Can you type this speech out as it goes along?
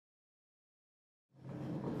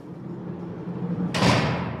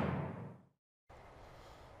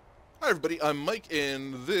everybody, I'm Mike,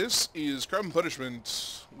 and this is Crime and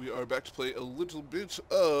Punishment. We are back to play a little bit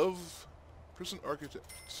of Prison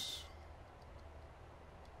Architect.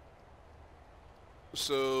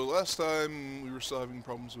 So, last time we were still having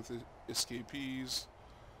problems with escapees,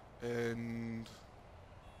 and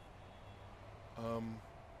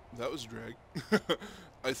that was a drag.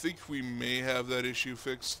 I think we may have that issue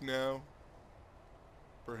fixed now.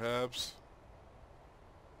 Perhaps.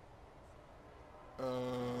 What?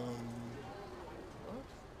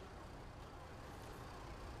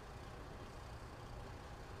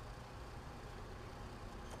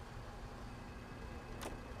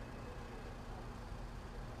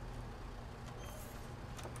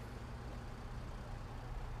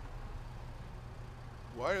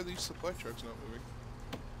 Why are these supply trucks not moving?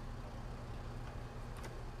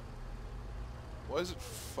 Why is it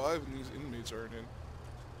 5 and these inmates aren't in?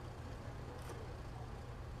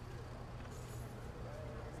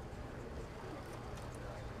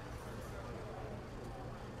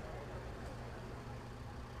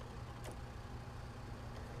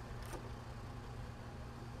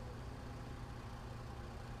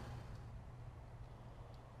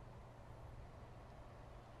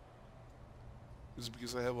 Is it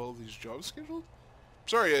because I have all these jobs scheduled?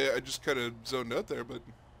 Sorry, I just kind of zoned out there, but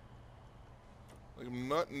like, I'm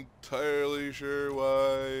not entirely sure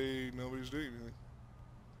why nobody's doing anything.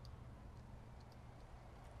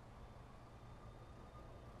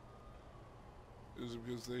 Is it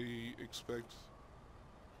because they expect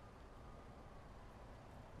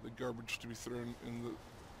the garbage to be thrown in the...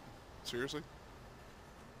 Seriously?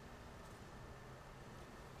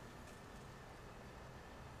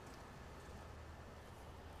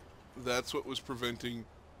 That's what was preventing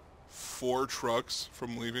 4 trucks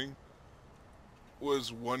from leaving,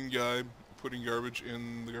 was one guy putting garbage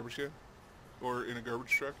in the garbage can, or in a garbage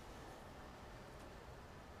truck.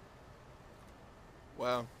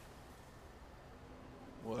 Wow.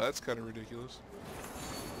 Well, that's kind of ridiculous.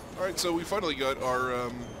 Alright, so we finally got our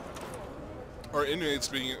inmates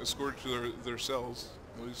being escorted to their cells,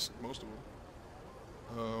 at least most of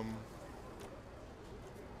them.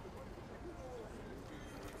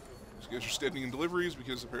 These guys are standing in deliveries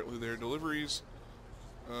because apparently they're deliveries.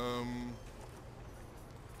 Moving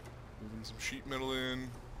some sheet metal in.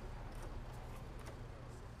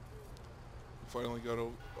 Finally got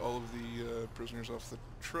all of the prisoners off the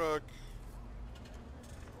truck,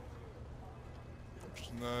 which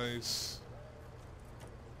is nice.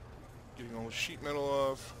 Getting all the sheet metal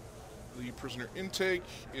off. The prisoner intake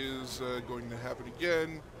is going to happen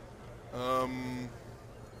again.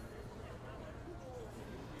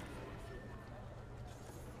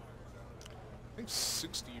 I think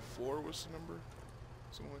 64 was the number,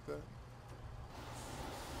 something like that.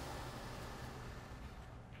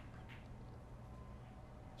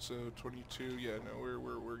 So 22, yeah, no,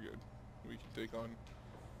 we're good. We can take on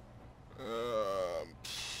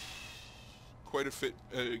quite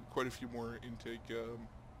a few more intake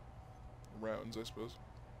rounds, I suppose.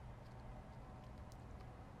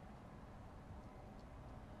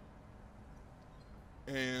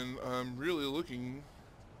 And I'm really looking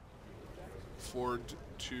forward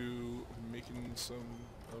to making some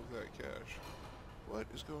of that cash. What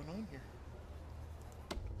is going on here?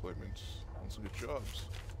 Deployments. Let's look at jobs.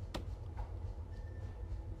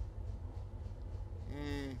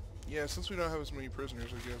 Yeah, since we don't have as many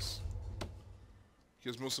prisoners, I guess,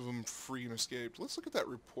 because most of them free and escaped. Let's look at that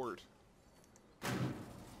report.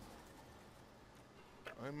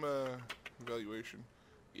 I'm evaluation.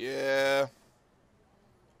 Yeah.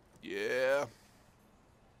 Yeah.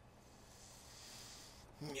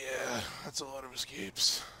 Yeah, that's a lot of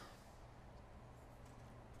escapes.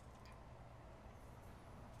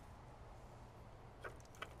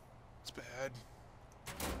 It's bad.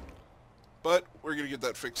 But we're gonna get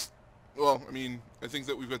that fixed. Well, I mean, I think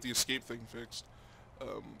that we've got the escape thing fixed.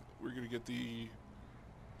 We're gonna get the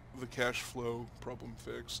cash flow problem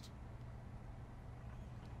fixed.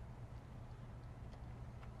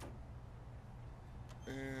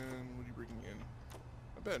 And what are you bringing in?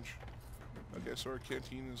 A bench. Okay, so our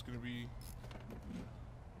canteen is going to be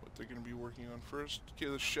what they're going to be working on first. Okay,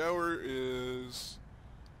 the shower is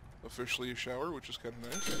officially a shower, which is kind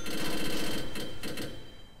of nice.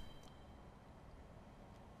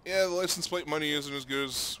 Yeah, the license plate money isn't as good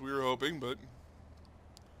as we were hoping, but,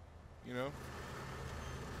 you know,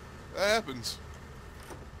 that happens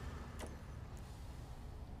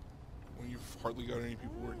when you've hardly got any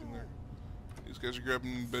people working there. These guys are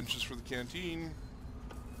grabbing benches for the canteen.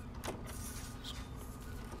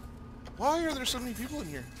 Why are there so many people in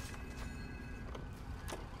here?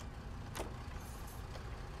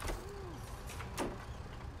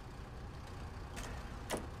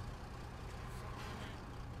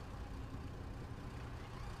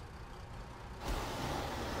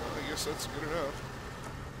 guess that's good enough.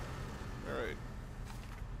 Alright.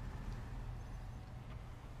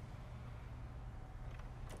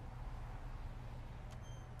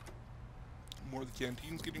 More of the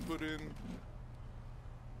canteens getting put in.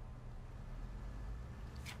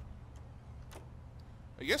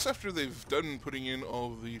 I guess after they've done putting in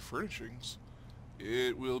all of the furnishings,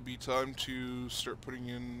 it will be time to start putting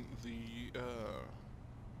in the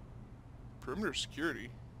perimeter security.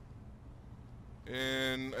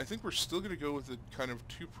 And I think we're still going to go with a kind of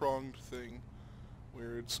two-pronged thing,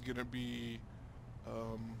 where it's going to be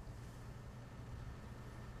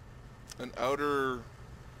an outer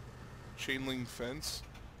chain link fence,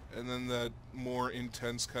 and then that more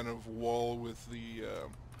intense kind of wall with the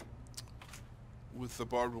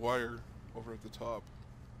barbed wire over at the top.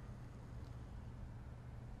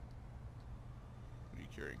 What are you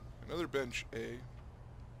carrying? Another bench, A.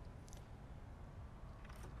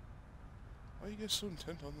 Why are you guys so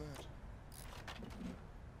intent on that?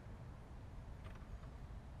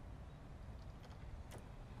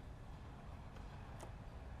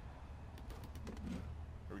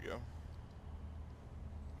 There we go.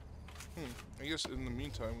 I guess in the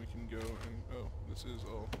meantime we can go and... Oh, this is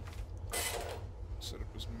all set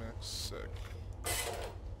up as max sec.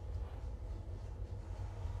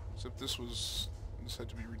 Except this had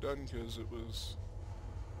to be redone because it was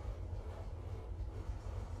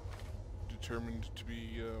determined to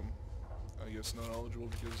be, I guess, not eligible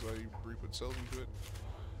because I re-put cells into it.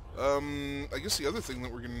 I guess the other thing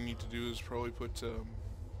that we're going to need to do is probably put, for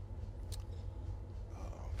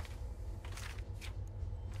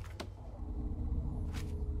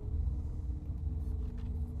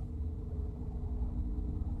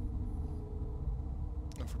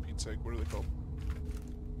Pete's sake, what are they called?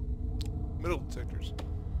 Metal detectors.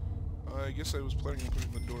 I guess I was planning on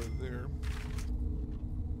putting the door there.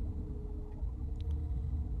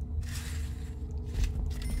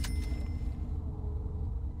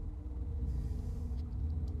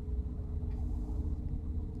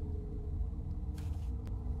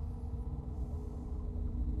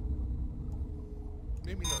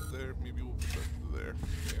 Maybe not there, maybe we'll put that there.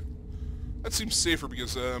 Yeah. That seems safer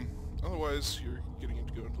because otherwise you're getting it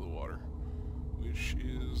to go into the water, which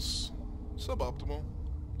is suboptimal,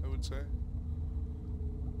 I would say.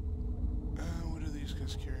 What are these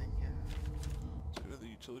guys carrying here? Let's go to the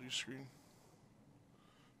utility screen.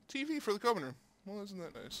 TV for the common room. Well, isn't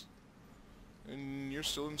that nice? And you're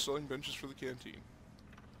still installing benches for the canteen.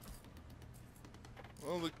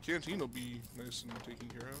 Well, the canteen will be nice and taken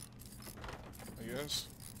care of, I guess.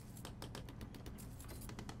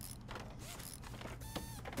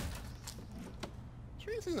 Is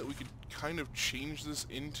there anything that we could kind of change this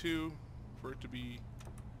into for it to be,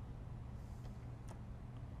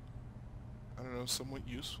 I don't know, somewhat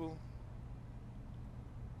useful?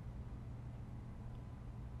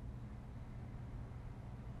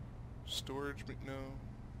 Storage, but no.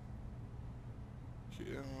 Okay,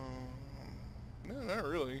 no, not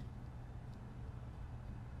really.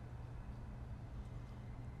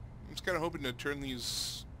 I'm just kind of hoping to turn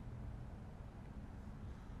these...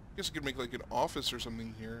 I guess I could make like an office or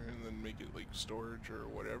something here and then make it like storage or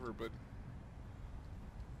whatever, but...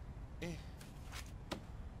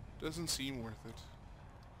 doesn't seem worth it.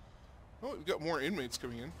 Oh, we've got more inmates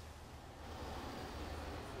coming in.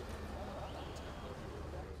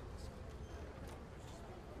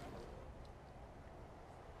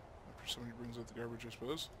 After somebody brings out the garbage, I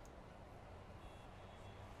suppose.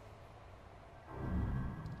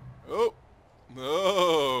 Oh!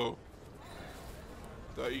 No!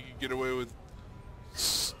 Thought you could get away with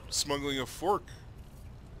smuggling a fork.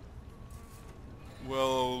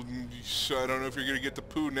 Well, I don't know if you're gonna get the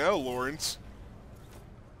poo now, Lawrence.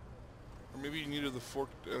 Or maybe you needed the fork.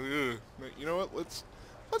 You know what?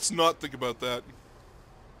 Let's not think about that.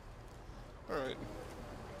 All right.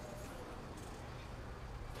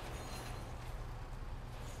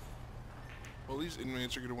 Well, these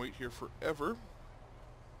inmates are gonna wait here forever.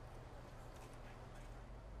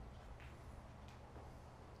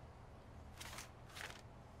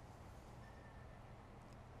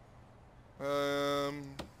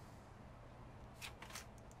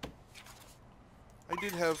 I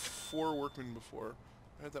did have 4 workmen before.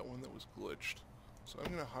 I had that one that was glitched. So I'm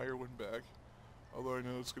going to hire one back. Although I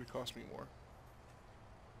know it's going to cost me more.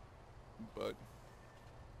 But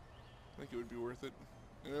I think it would be worth it.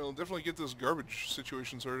 And it'll definitely get this garbage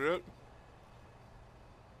situation sorted out.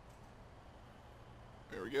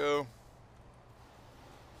 There we go.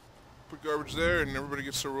 Put garbage there and everybody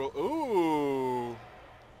gets to roll. Ooh!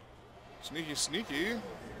 Sneaky, sneaky.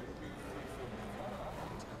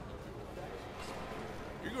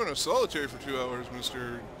 You're going to solitary for 2 hours,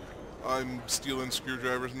 Mr. I'm stealing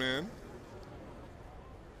screwdrivers, man.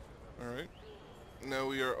 Alright. Now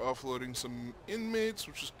we are offloading some inmates,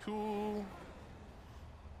 which is cool.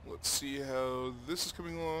 Let's see how this is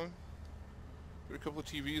coming along. Got a couple of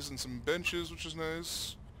TVs and some benches, which is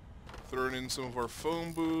nice. Throwing in some of our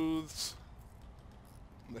phone booths.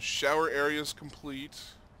 The shower area is complete.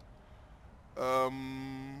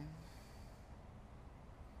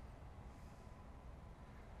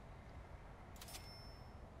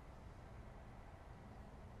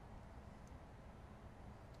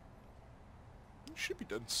 Should be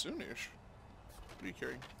done soonish. What are you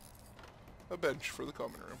carrying? A bench for the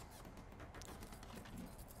common room.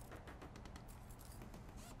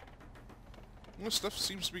 This stuff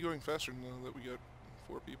seems to be going faster now that we got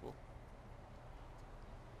 4 people.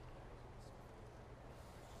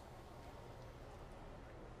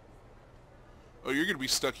 Oh, you're gonna be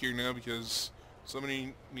stuck here now because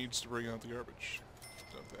somebody needs to bring out the garbage,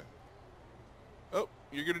 don't they? Oh,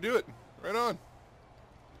 you're gonna do it. Right on.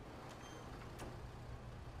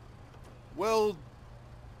 Well...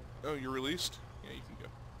 Oh, you're released? Yeah, you can go.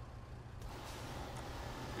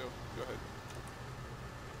 Go ahead.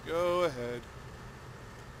 Go ahead.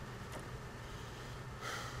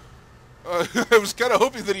 I was kind of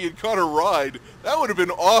hoping that he had caught a ride. That would have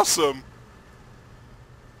been awesome.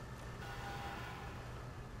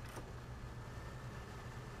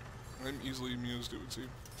 I'm easily amused, it would seem.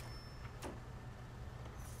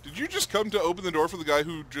 Did you just come to open the door for the guy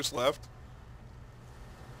who just left?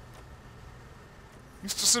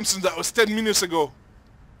 Mr. Simpson, that was 10 minutes ago.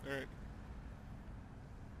 Alright.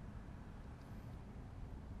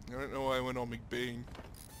 I don't know why I went all McBain.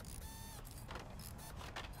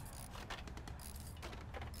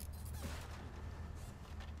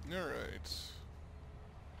 Alright.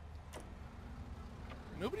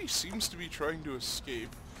 Nobody seems to be trying to escape.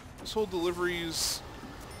 This whole deliveries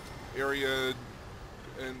area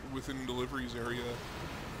and within deliveries area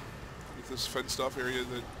with this fenced off area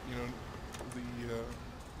that, you know,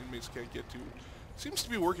 the inmates can't get to seems to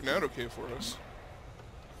be working out okay for us.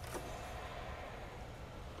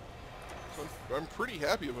 So I'm pretty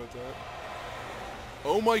happy about that.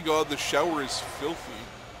 Oh my god, the shower is filthy.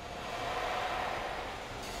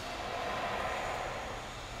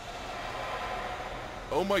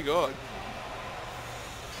 Oh my god.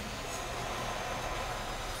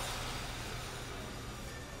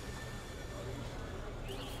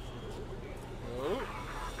 Oh.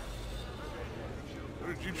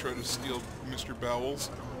 What did you try to steal, Mr. Bowles?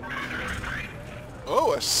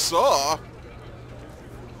 Oh, a saw?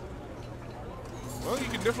 Well, you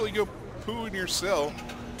can definitely go poo in your cell.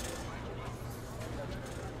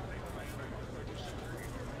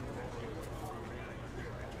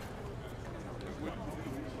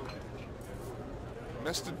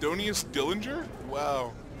 Macedonius Dillinger?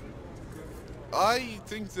 Wow. I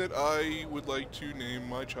think that I would like to name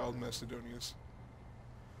my child Macedonius.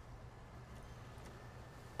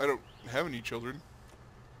 I don't have any children.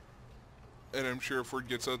 And I'm sure if word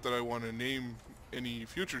gets out that I want to name any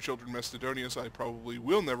future children Macedonius, I probably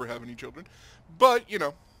will never have any children. But, you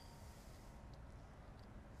know.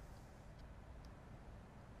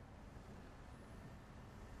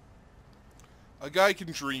 A guy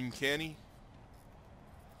can dream, can he?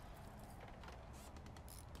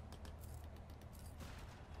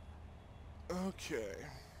 Okay.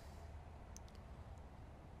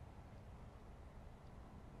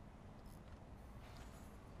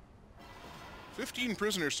 "15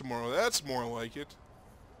 prisoners tomorrow. That's more like it."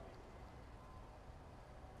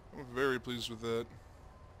 I'm very pleased with that.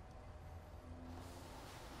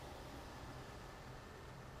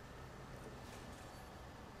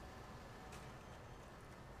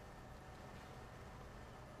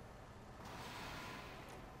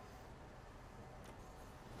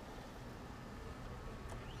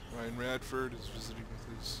 Ryan Radford is visiting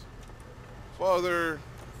with his father,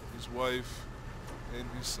 his wife, and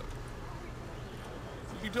his son.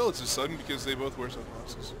 You can tell it's his son because they both wear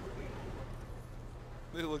sunglasses.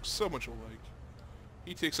 They look so much alike.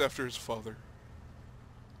 He takes after his father.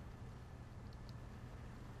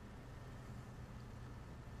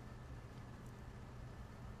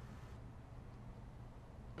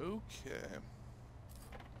 Okay.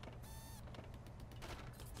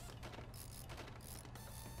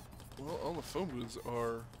 Well, all the phone booths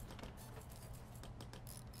are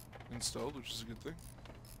installed, which is a good thing.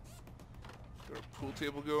 Got a pool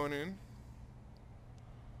table going in.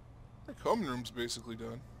 Our common room's basically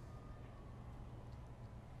done.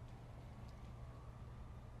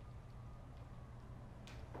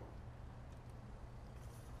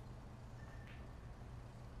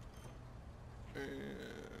 And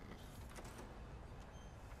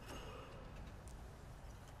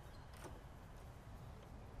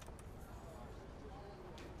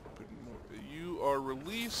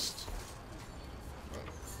released.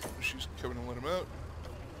 She's coming to let him out.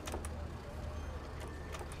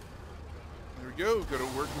 There we go. We've got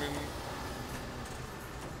a workman.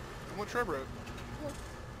 And what tribe we're at? Yeah.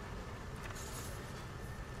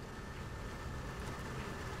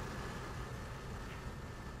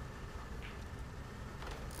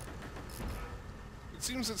 It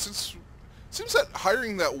seems that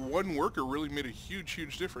hiring that one worker really made a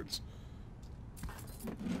huge difference.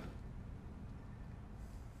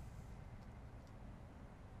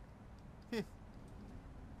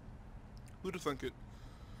 Who'd have thunk it?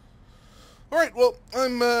 Alright, well,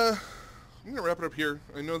 I'm gonna wrap it up here.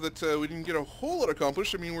 I know that we didn't get a whole lot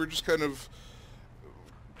accomplished. I mean, we're just kind of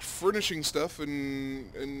furnishing stuff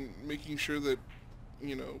and making sure that,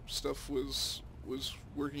 you know, stuff was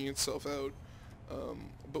working itself out.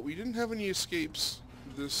 But we didn't have any escapes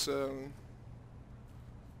this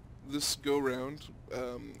this go round,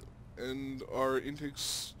 and our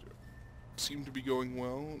intakes seem to be going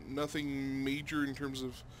well. Nothing major in terms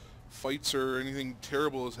of fights or anything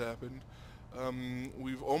terrible has happened.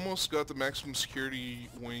 We've almost got the maximum security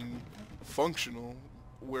wing functional,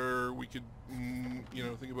 where we could, you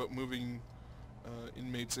know, think about moving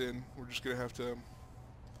inmates in. We're just gonna have to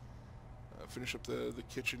finish up the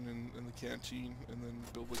kitchen and the canteen, and then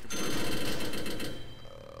build like a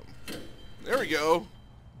there we go.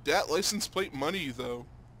 Dat license plate money, though.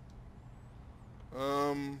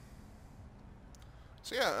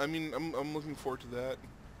 So yeah, I mean, I'm looking forward to that.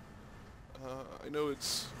 I know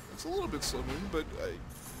it's a little bit slow moving, but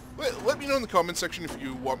let me know in the comment section if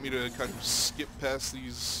you want me to kind of skip past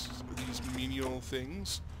these menial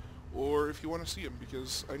things, or if you want to see them,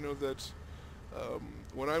 because I know that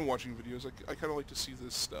when I'm watching videos, I kind of like to see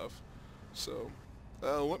this stuff. So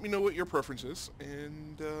let me know what your preference is,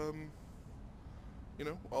 and you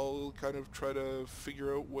know, I'll kind of try to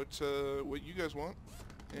figure out what you guys want,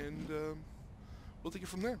 and we'll take it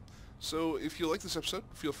from there. So if you like this episode,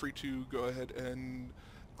 feel free to go ahead and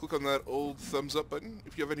click on that old thumbs up button.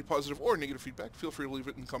 If you have any positive or negative feedback, feel free to leave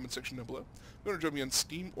it in the comment section down below. If you want to join me on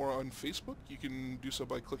Steam or on Facebook, you can do so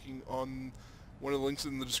by clicking on one of the links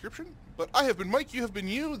in the description. But I have been Mike, you have been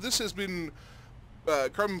you, this has been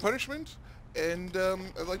Crime and Punishment, and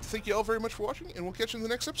I'd like to thank you all very much for watching, and we'll catch you in the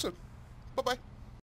next episode. Bye-bye.